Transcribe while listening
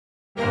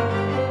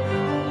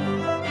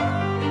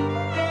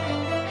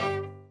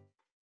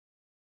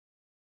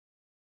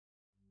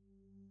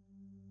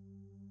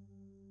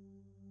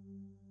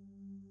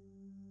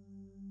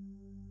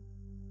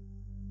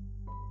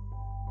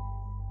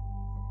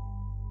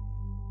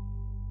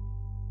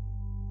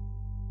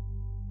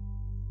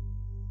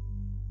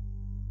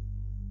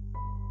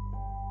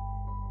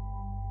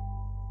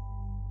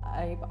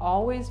I've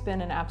always been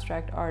an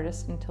abstract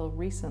artist until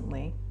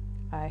recently.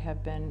 I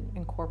have been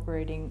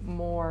incorporating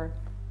more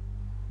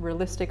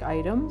realistic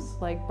items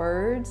like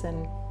birds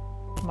and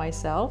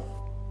myself.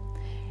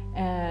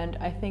 And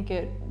I think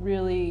it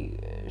really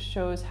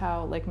shows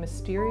how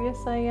mysterious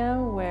I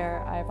am, where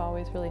I've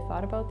always really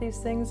thought about these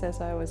things as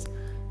I was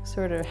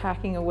sort of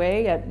hacking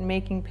away at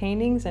making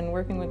paintings and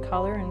working with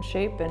color and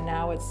shape, and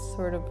now it's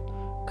sort of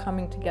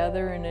coming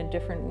together in a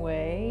different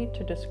way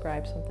to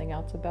describe something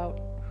else about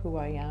who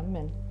I am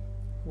and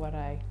what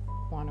I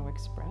want to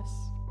express.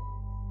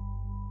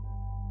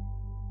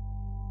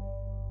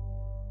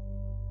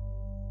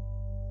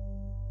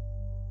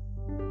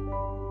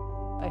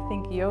 I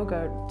think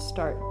yoga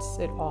starts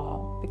it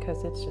all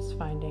because it's just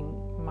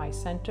finding my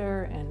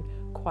center and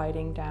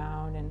quieting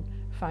down and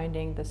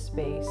finding the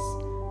space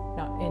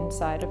not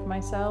inside of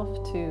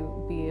myself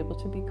to be able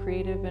to be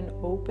creative and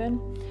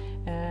open.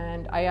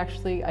 And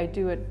I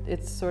do it,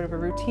 it's sort of a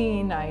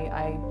routine.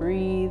 I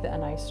breathe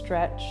and I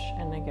stretch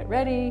and I get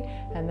ready,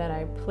 and then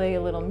I play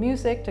a little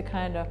music to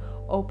kind of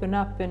open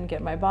up and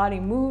get my body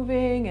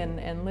moving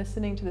and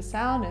listening to the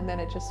sound, and then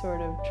it just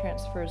sort of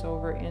transfers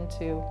over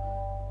into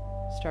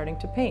starting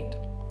to paint.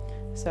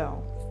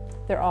 So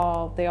they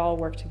all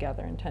work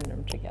together in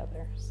tandem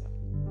together. So.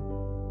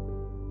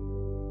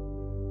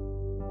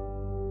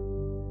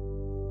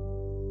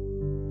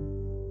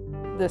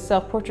 The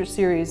self-portrait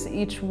series,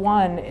 each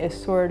one is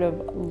sort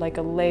of like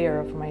a layer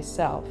of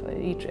myself.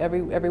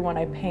 Every one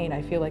I paint,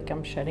 I feel like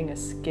I'm shedding a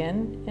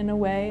skin in a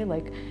way,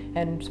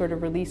 and sort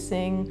of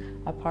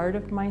releasing a part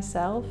of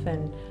myself.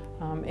 And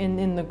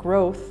in the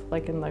growth,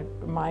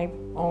 my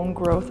own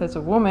growth as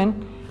a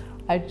woman,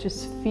 I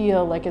just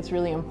feel like it's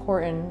really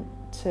important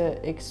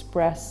to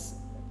express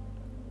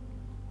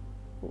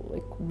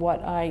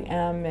what I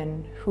am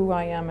and who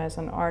I am as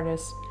an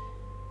artist,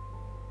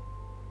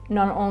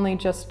 not only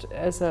just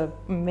as a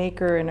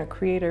maker and a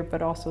creator,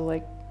 but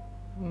also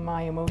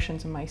my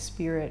emotions and my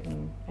spirit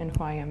and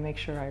who I am. Make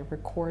sure I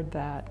record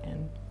that,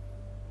 and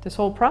this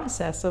whole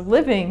process of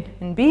living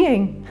and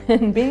being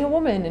a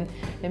woman,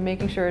 and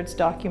making sure it's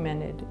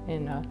documented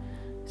in a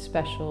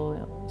special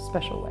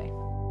way.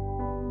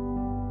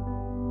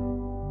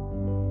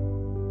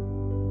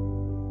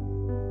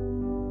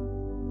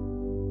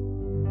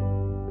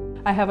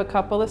 I have a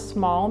couple of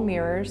small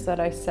mirrors that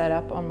I set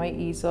up on my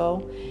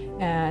easel,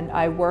 and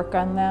I work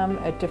on them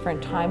at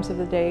different times of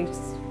the day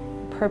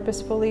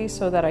purposefully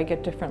so that I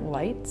get different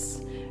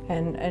lights,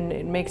 and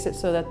it makes it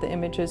so that the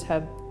images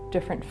have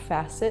different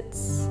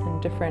facets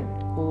and different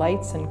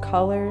lights and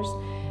colors.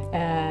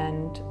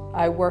 And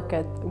I work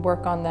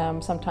on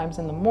them sometimes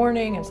in the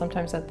morning and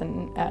sometimes at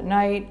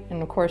night,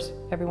 and of course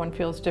everyone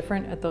feels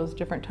different at those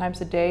different times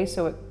of day,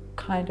 so it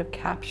kind of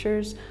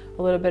captures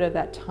a little bit of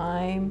that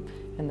time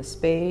and the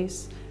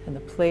space and the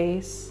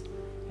place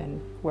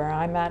and where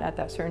I'm at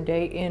that certain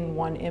day in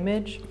one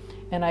image.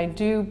 And I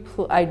do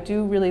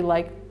really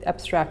like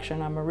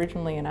abstraction. I'm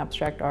originally an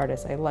abstract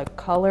artist. I like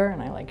color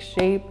and I like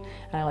shape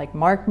and I like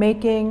mark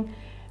making.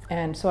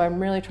 And so I'm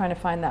really trying to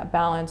find that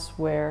balance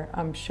where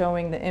I'm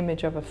showing the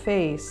image of a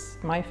face,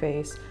 my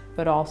face,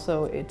 but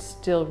also it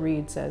still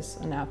reads as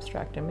an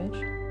abstract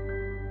image.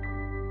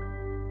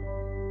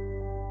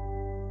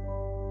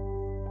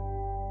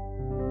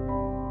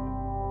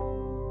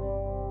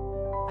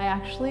 I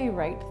actually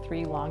write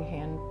 3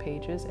 longhand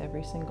pages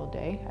every single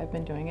day. I've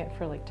been doing it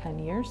for 10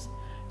 years.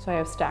 So I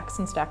have stacks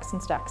and stacks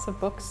and stacks of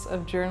books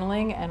of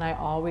journaling, and I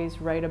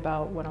always write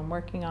about what I'm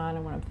working on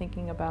and what I'm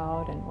thinking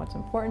about and what's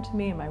important to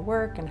me in my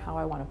work and how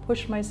I want to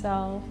push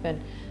myself.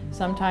 And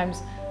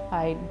sometimes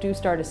I do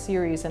start a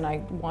series and I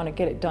want to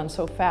get it done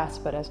so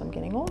fast, but as I'm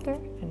getting older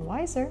and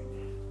wiser,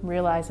 I'm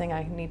realizing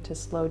I need to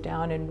slow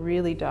down and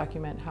really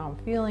document how I'm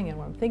feeling and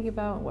what I'm thinking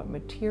about, what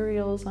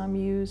materials I'm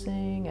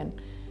using, and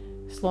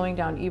slowing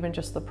down even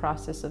just the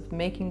process of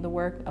making the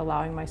work,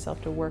 allowing myself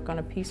to work on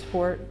a piece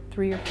for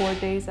 3 or 4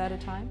 days at a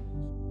time.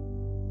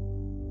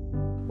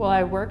 Well,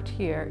 I worked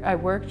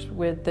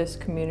with this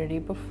community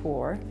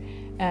before,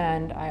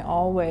 and I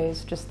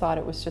always just thought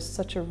it was just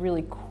such a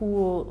really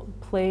cool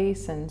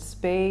place and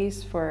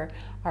space for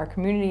our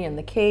community in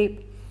the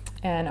Cape.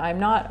 And I'm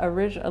not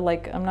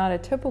I'm not a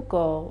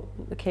typical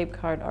Cape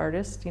Cod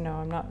artist.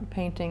 I'm not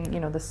painting,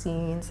 the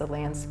scenes, the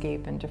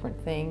landscape, and different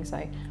things.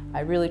 I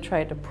really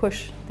tried to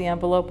push the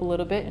envelope a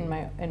little bit in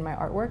my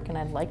artwork, and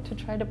I'd like to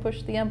try to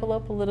push the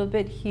envelope a little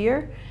bit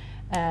here,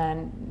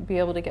 and be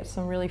able to get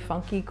some really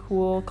funky,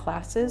 cool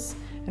classes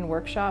and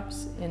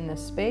workshops in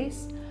this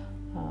space.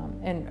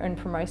 And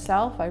for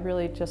myself, I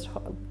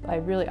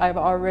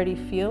already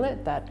feel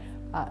it that.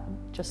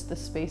 Just the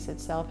space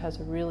itself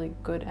has a really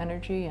good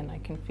energy, and I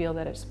can feel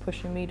that it's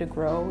pushing me to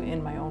grow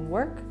in my own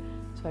work.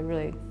 So I'm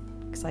really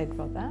excited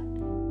about that.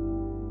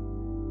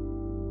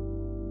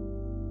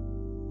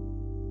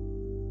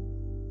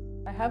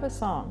 I have a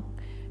song,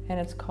 and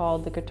it's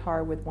called "The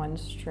Guitar with One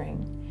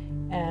String."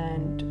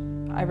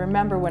 And I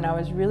remember when I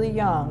was really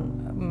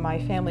young, my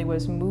family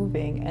was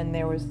moving, and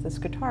there was this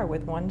guitar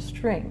with one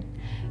string.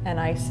 And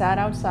I sat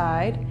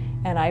outside,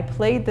 and I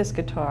played this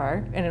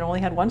guitar, and it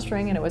only had one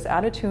string, and it was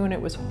out of tune.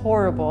 It was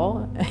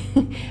horrible.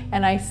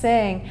 And I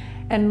sang,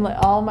 and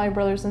all my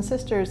brothers and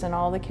sisters and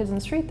all the kids in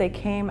the street, they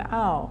came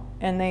out,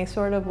 and they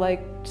sort of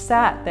like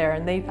sat there,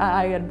 and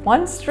I had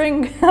one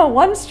string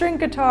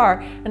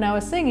guitar, and I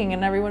was singing,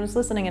 and everyone was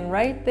listening, and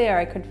right there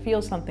I could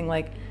feel something,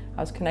 like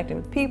I was connecting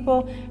with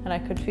people, and I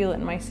could feel it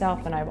in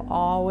myself. And I've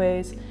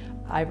always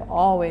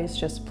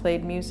just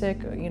played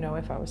music, you know,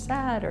 if I was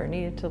sad or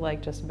needed to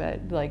like just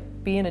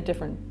be in a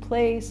different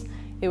place.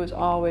 It was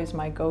always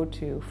my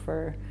go-to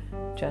for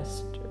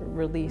just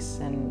release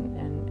and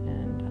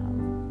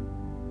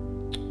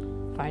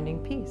finding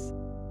peace.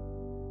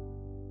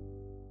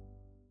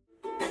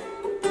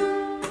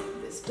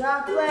 This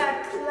dark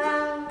black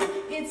cloud,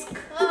 it's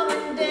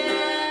coming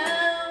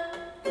down.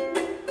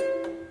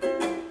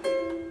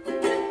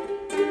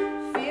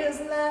 Feels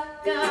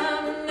like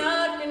I'm